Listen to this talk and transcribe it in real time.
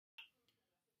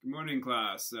Good morning,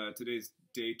 class. Today's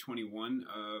day 21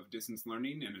 of distance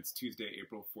learning, and it's Tuesday,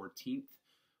 April 14th.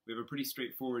 We have a pretty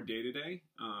straightforward day today,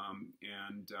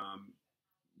 and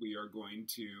we are going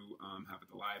to have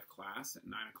the live class at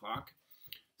 9 o'clock.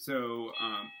 So,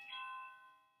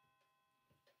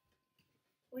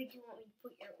 Wait, do you want me to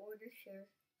put your order, sure?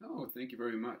 oh, thank you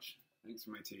very much. Thanks for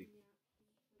my tea.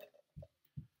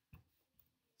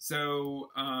 So,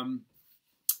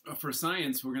 for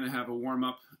science, we're going to have a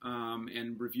warm-up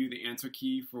and review the answer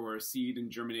key for seed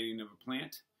and germinating of a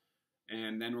plant.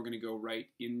 And then we're going to go right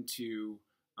into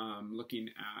looking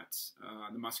at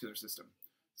the muscular system.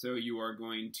 So you are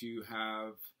going to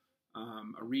have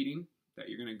a reading that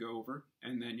you're going to go over,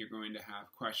 and then you're going to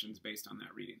have questions based on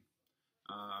that reading.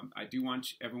 I do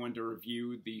want everyone to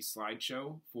review the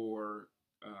slideshow for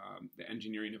the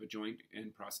engineering of a joint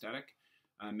and prosthetic.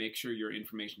 Make sure your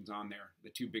information's on there.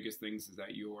 The two biggest things is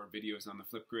that your video is on the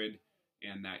Flipgrid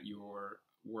and that your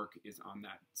work is on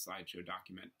that slideshow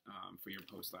document for your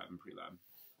post-lab and pre-lab.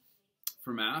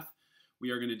 For math,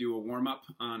 we are going to do a warm-up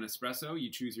on Espresso.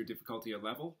 You choose your difficulty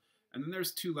level. And then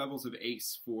there's two levels of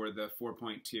ACE for the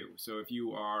 4.2. So if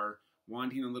you are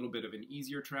wanting a little bit of an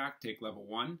easier track, take level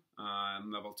 1.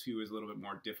 Level 2 is a little bit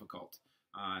more difficult.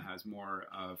 It has more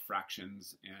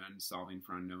fractions and solving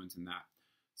for unknowns in that.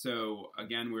 So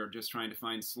again, we're just trying to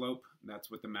find slope.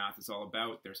 That's what the math is all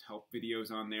about. There's help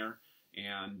videos on there,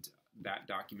 and that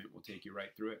document will take you right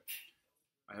through it.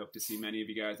 I hope to see many of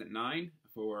you guys at 9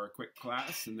 for a quick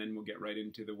class, and then we'll get right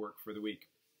into the work for the week.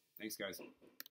 Thanks, guys.